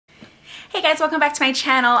Hey guys, welcome back to my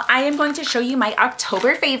channel. I am going to show you my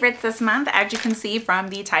October favorites this month, as you can see from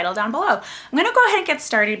the title down below. I'm gonna go ahead and get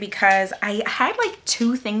started because I had like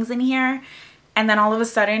 2 things in here and then all of a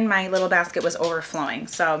sudden my little basket was overflowing.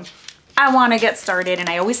 So I wanna get started, and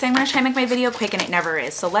I always say I'm gonna try and make my video quick and it never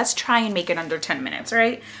is. So let's try and make it under 10 minutes,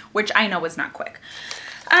 right? Which I know is not quick.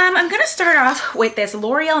 I'm gonna start off with this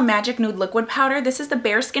L'Oreal Magic Nude Liquid Powder. This is the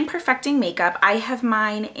Bare Skin Perfecting Makeup. I have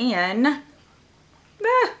mine in,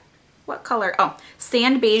 what color? Oh,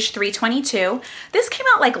 Sand Beige 322. This came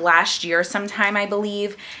out like last year sometime, I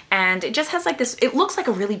believe. And it just has like this, it looks like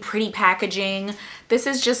a really pretty packaging. This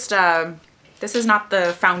is just, this is not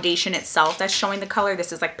the foundation itself that's showing the color.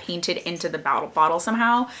 This is like painted into the bottle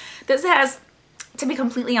somehow. This has, to be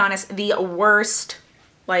completely honest, the worst,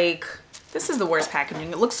 like, this is the worst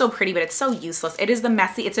packaging. It looks so pretty, but it's so useless. It is the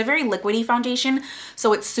messy, it's a very liquidy foundation,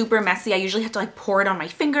 so it's super messy. I usually have to like pour it on my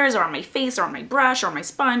fingers or on my face or on my brush or on my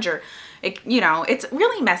sponge, or it, you know, it's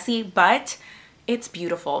really messy, but it's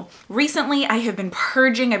beautiful. Recently, I have been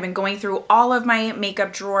purging. I've been going through all of my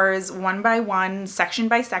makeup drawers one by one, section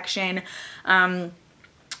by section, and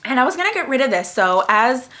I was gonna get rid of this. So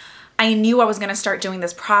as I knew I was gonna start doing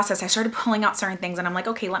this process, I started pulling out certain things and I'm like,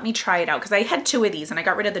 okay, let me try it out. Because I had 2 of these and I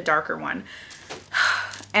got rid of the darker one.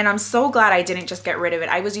 And I'm so glad I didn't just get rid of it.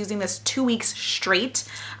 I was using this 2 weeks straight.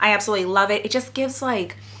 I absolutely love it. It just gives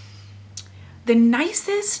like the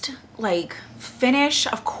nicest like finish.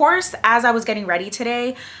 Of course, as I was getting ready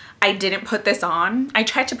today, I didn't put this on. I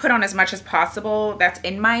tried to put on as much as possible that's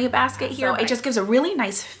in my basket here. So it just gives a really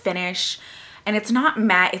nice finish. And it's not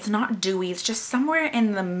matte, it's not dewy, it's just somewhere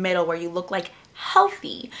in the middle where you look like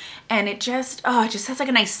healthy. And it just, oh, it just has like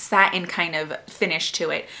a nice satin kind of finish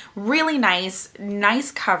to it. Really nice,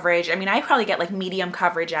 nice coverage. I mean, I probably get like medium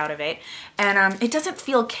coverage out of it. And it doesn't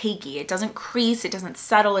feel cakey, it doesn't crease, it doesn't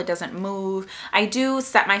settle, it doesn't move. I do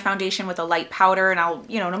set my foundation with a light powder and I'll,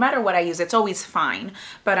 you know, no matter what I use, it's always fine.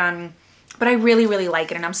 But I really, really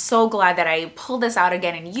like it, and I'm so glad that I pulled this out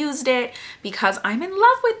again and used it because I'm in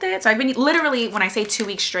love with it. So I've been literally, when I say 2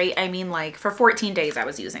 weeks straight, I mean like for 14 days I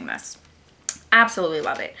was using this. Absolutely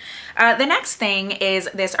love it. The next thing is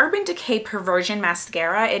this Urban Decay Perversion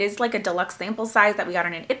Mascara. It is like a deluxe sample size that we got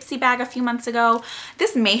in an Ipsy bag a few months ago.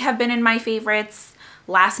 This may have been in my favorites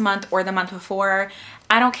last month or the month before.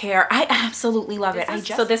 I don't care. I absolutely love it.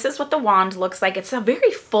 So this is what the wand looks like. It's a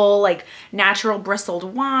very full, like natural bristled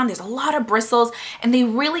wand. There's a lot of bristles and they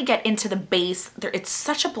really get into the base. It's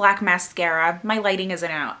such a black mascara. My lighting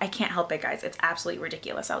isn't out. I can't help it, guys. It's absolutely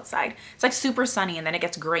ridiculous outside. It's like super sunny and then it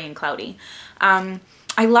gets gray and cloudy. I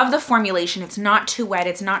love the formulation. It's not too wet.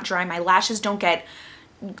 It's not dry. My lashes don't get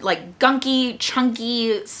like gunky,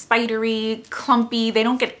 chunky, spidery, clumpy. They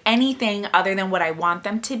don't get anything other than what I want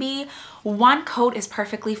them to be. 1 coat is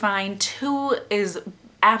perfectly fine. 2 is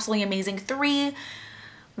absolutely amazing. 3,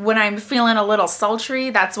 when I'm feeling a little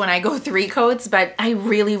sultry, that's when I go 3 coats, but I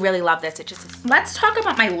really, really love this. It just, let's talk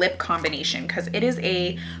about my lip combination because it is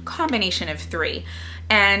a combination of 3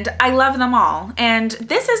 and I love them all. And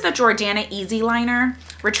this is the Jordana Easy Liner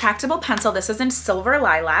retractable pencil. This is in Silver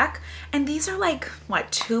Lilac. And these are like,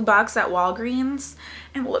 what, $2 at Walgreens?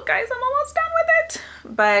 And look guys, I'm almost done with it.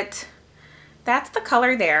 But that's the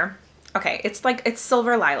color there. Okay, it's like, it's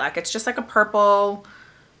Silver Lilac. It's just like a purple,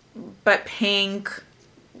 but pink,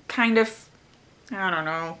 kind of, I don't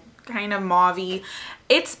know, kind of mauve-y.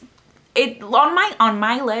 On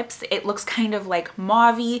my lips, it looks kind of like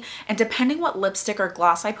mauve-y, and depending what lipstick or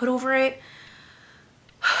gloss I put over it,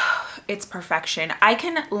 it's perfection. I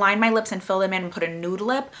can line my lips and fill them in and put a nude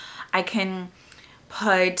lip. I can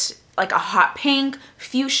put like a hot pink,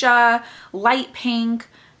 fuchsia, light pink,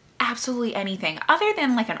 absolutely anything other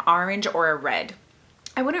than like an orange or a red.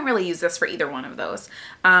 I wouldn't really use this for either one of those,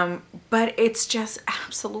 but it's just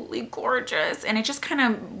absolutely gorgeous. And it just kind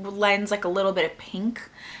of lends like a little bit of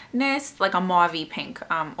pinkness, like a mauve-y pink,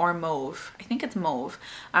 or mauve. I think it's mauve.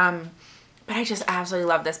 But I just absolutely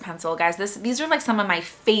love this pencil, guys. These are like some of my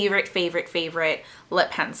favorite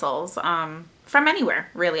lip pencils from anywhere,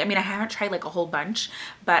 really. I mean, I haven't tried like a whole bunch,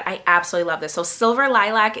 but I absolutely love this. So Silver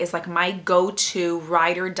Lilac is like my go-to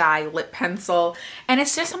ride or die lip pencil. And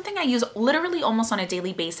it's just something I use literally almost on a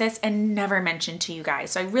daily basis and never mentioned to you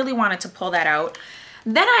guys. So I really wanted to pull that out.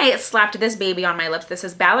 Then I slapped this baby on my lips. This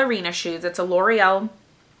is Ballerina Shoes. It's a L'Oreal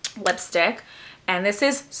lipstick. And this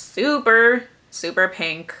is super, super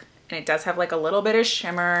pink. And it does have like a little bit of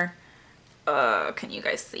shimmer. Can you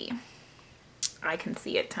guys see? I can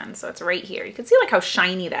see it 10, so it's right here. You can see like how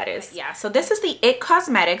shiny that is. Yeah, so this is the It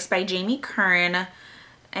Cosmetics by Jamie Kern.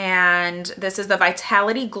 And this is the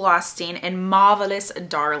Vitality Gloss Stain in Marvelous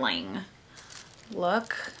Darling.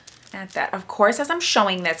 Look at that. Of course, as I'm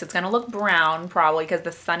showing this, it's gonna look brown probably because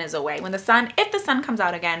the sun is away. When the sun, if the sun comes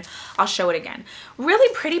out again, I'll show it again.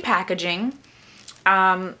 Really pretty packaging.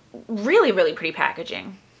 Really, really pretty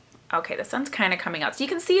packaging. Okay, the sun's kind of coming out. So you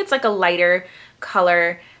can see it's like a lighter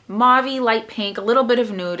color, mauve-y, light pink, a little bit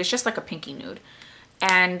of nude. It's just like a pinky nude.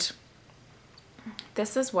 And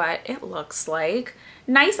this is what it looks like.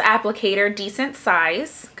 Nice applicator, decent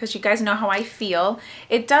size, because you guys know how I feel.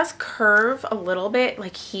 It does curve a little bit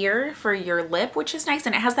like here for your lip, which is nice.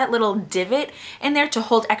 And it has that little divot in there to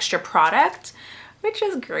hold extra product, which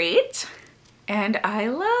is great. And I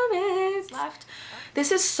love it.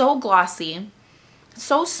 This is so glossy,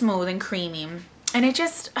 so smooth and creamy. And it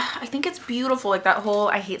just, I think it's beautiful. Like that whole,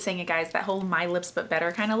 I hate saying it guys, that whole My Lips But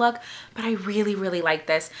Better kind of look. But I really, really like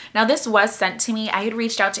this. Now this was sent to me. I had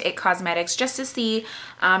reached out to It Cosmetics just to see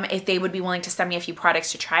if they would be willing to send me a few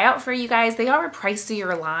products to try out for you guys. They are a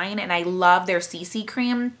pricier line and I love their CC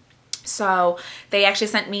cream. So they actually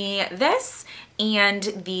sent me this and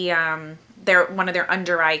the one of their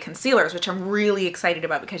under eye concealers, which I'm really excited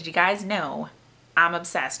about because you guys know I'm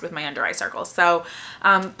obsessed with my under eye circles. So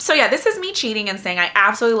yeah, this is me cheating and saying I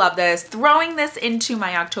absolutely love this, throwing this into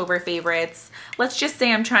my October favorites. Let's just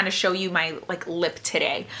say I'm trying to show you my like lip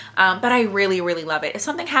today, but I really, really love it. If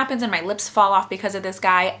something happens and my lips fall off because of this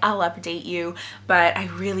guy, I'll update you, but I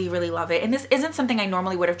really, really love it. And this isn't something I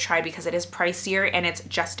normally would have tried because it is pricier and it's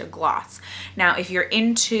just a gloss. Now, if you're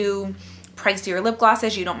into pricier lip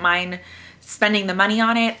glosses, you don't mind spending the money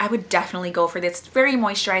on it, I would definitely go for this. It's very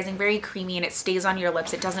moisturizing, very creamy, and it stays on your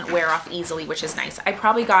lips. It doesn't wear off easily, which is nice. I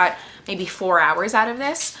probably got maybe 4 hours out of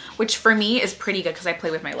this, which for me is pretty good because I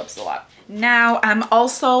play with my lips a lot. Now I'm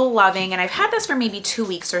also loving, and I've had this for maybe 2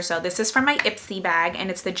 weeks or so. This is from my Ipsy bag, and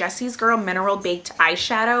it's the Jessie's Girl Mineral Baked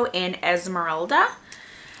Eyeshadow in Esmeralda.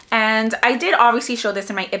 And I did obviously show this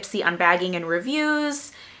in my Ipsy unbagging and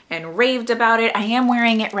reviews and raved about it. I am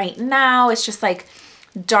wearing it right now. It's just like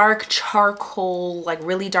dark charcoal, like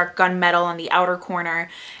really dark gunmetal on the outer corner,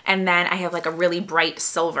 and then I have like a really bright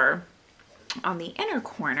silver on the inner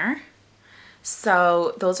corner.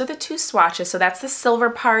 So those are the two swatches. So that's the silver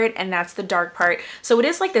part and that's the dark part. So it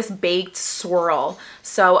is like this baked swirl.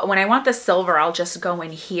 So when I want the silver, I'll just go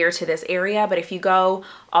in here to this area, but if you go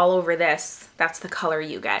all over this, that's the color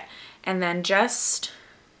you get. And then just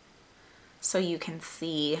so you can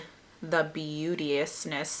see the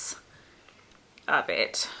beauteousness of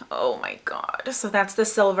it. Oh my god. So that's the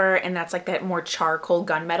silver and that's like that more charcoal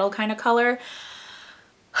gunmetal kind of color.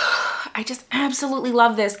 I just absolutely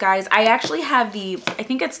love this, guys. I actually have the, I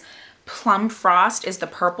think it's Plum Frost is the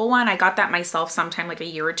purple one. I got that myself sometime like a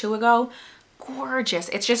year or two ago. Gorgeous.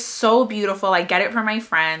 It's just so beautiful. I get it from my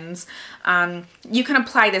friends. You can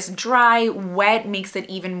apply this dry, wet, makes it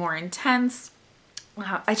even more intense.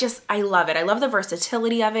 I love it. I love the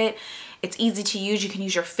versatility of it. It's easy to use. You can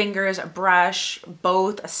use your fingers, a brush,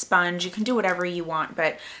 both, a sponge. You can do whatever you want,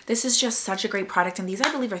 but this is just such a great product. And these,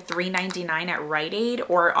 I believe, are $3.99 at Rite Aid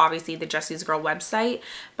or obviously the Jessie's Girl website.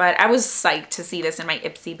 But I was psyched to see this in my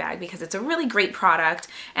Ipsy bag because it's a really great product.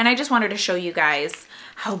 And I just wanted to show you guys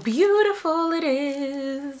how beautiful it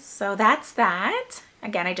is. So that's that.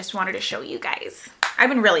 Again, I just wanted to show you guys. I've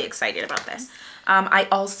been really excited about this. I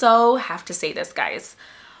also have to say this, guys.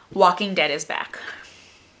 Walking Dead is back.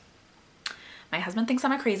 My husband thinks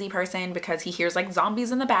I'm a crazy person because he hears like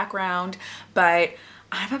zombies in the background, but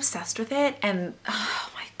I'm obsessed with it. And oh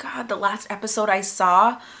my god, the last episode I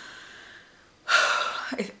saw,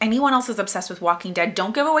 if anyone else is obsessed with Walking Dead,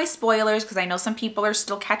 don't give away spoilers because I know some people are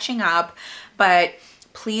still catching up, but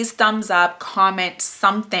please thumbs up, comment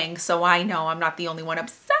something so I know I'm not the only one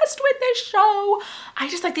obsessed with this show. I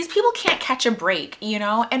just like, these people can't catch a break, you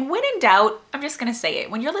know? And when in doubt, I'm just gonna say it,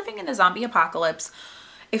 when you're living in the zombie apocalypse,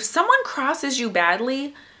 if someone crosses you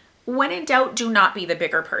badly, when in doubt, do not be the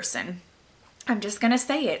bigger person. I'm just gonna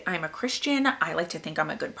say it. I'm a Christian. I like to think I'm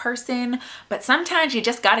a good person, but sometimes you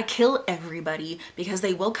just gotta kill everybody because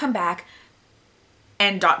they will come back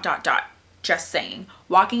and ... Just saying.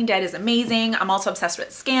 Walking Dead is amazing. I'm also obsessed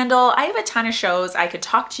with Scandal. I have a ton of shows I could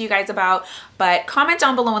talk to you guys about, but comment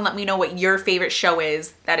down below and let me know what your favorite show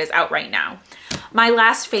is that is out right now. My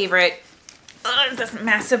last favorite is this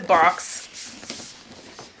massive box.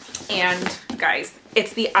 And guys,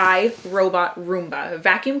 it's the iRobot Roomba,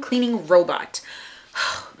 vacuum cleaning robot.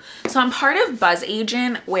 So I'm part of Buzz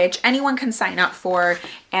Agent, which anyone can sign up for,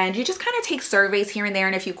 and you just kind of take surveys here and there,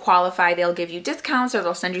 and if you qualify, they'll give you discounts or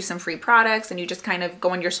they'll send you some free products, and you just kind of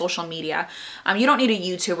go on your social media. You don't need a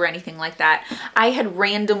YouTube or anything like that. I had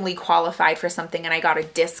randomly qualified for something and I got a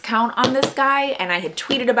discount on this guy, and I had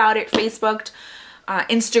tweeted about it, Facebooked,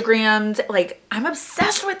 Instagrams. Like, I'm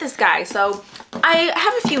obsessed with this guy. So I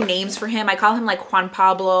have a few names for him. I call him like Juan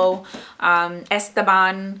Pablo,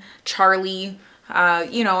 Esteban, Charlie.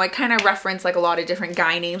 You know, I kind of reference like a lot of different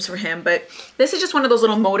guy names for him, but this is just one of those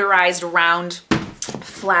little motorized round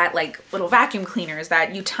flat like little vacuum cleaners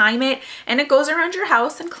that you time it and it goes around your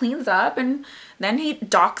house and cleans up, and then he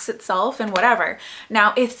docks itself and whatever.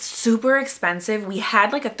 Now it's super expensive. We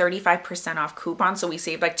had like a 35% off coupon, so we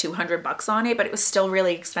saved like 200 bucks on it, but it was still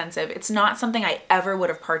really expensive. It's not something I ever would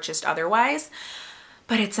have purchased otherwise,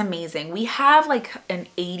 but it's amazing. We have like an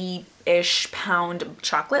 80-ish pound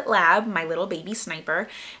chocolate lab, my little baby Sniper,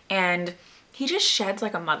 and he just sheds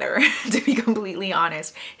like a mother, to be completely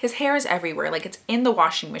honest. His hair is everywhere, like it's in the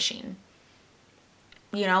washing machine.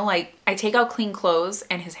 You know, like I take out clean clothes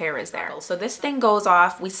and his hair is there. So this thing goes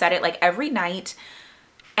off, we set it like every night,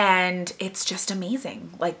 and it's just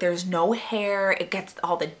amazing. Like there's no hair, it gets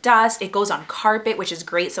all the dust, it goes on carpet, which is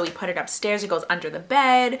great. So we put it upstairs, it goes under the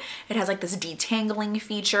bed. It has like this detangling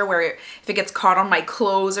feature where if it gets caught on my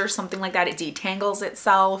clothes or something like that, it detangles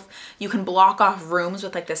itself. You can block off rooms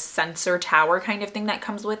with like this sensor tower kind of thing that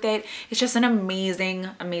comes with it. It's just an amazing,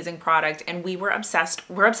 amazing product. And we were obsessed.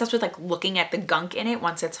 We're obsessed with like looking at the gunk in it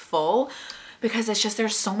once it's full, because it's just,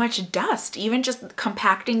 there's so much dust, even just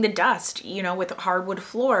compacting the dust, you know, with hardwood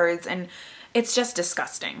floors, and it's just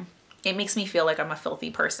disgusting. It makes me feel like I'm a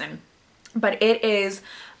filthy person, but it is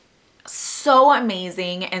so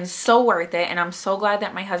amazing and so worth it. And I'm so glad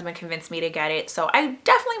that my husband convinced me to get it. So I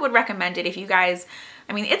definitely would recommend it if you guys,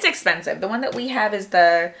 I mean, it's expensive. The one that we have is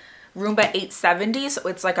the Roomba 870, so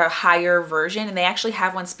it's like a higher version, and they actually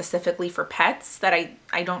have one specifically for pets that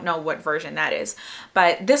I don't know what version that is,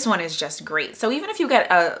 but this one is just great. So even if you get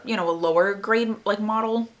a, you know, a lower grade like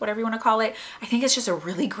model, whatever you want to call it, I think it's just a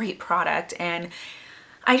really great product, and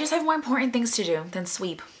I just have more important things to do than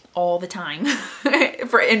sweep all the time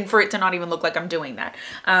for it to not even look like I'm doing that.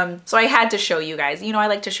 So I had to show you guys. You know, I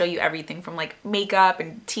like to show you everything from like makeup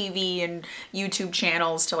and TV and YouTube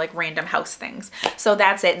channels to like random house things. So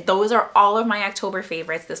that's it. Those are all of my October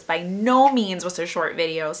favorites. This by no means was a short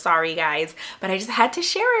video, sorry guys, but I just had to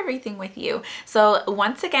share everything with you. So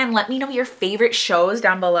once again, let me know your favorite shows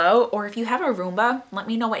down below, or if you have a Roomba, let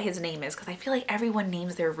me know what his name is, because I feel like everyone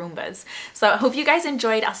names their Roombas. So I hope you guys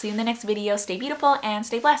enjoyed. I'll see you in the next video. Stay beautiful and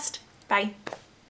stay blessed. Bye.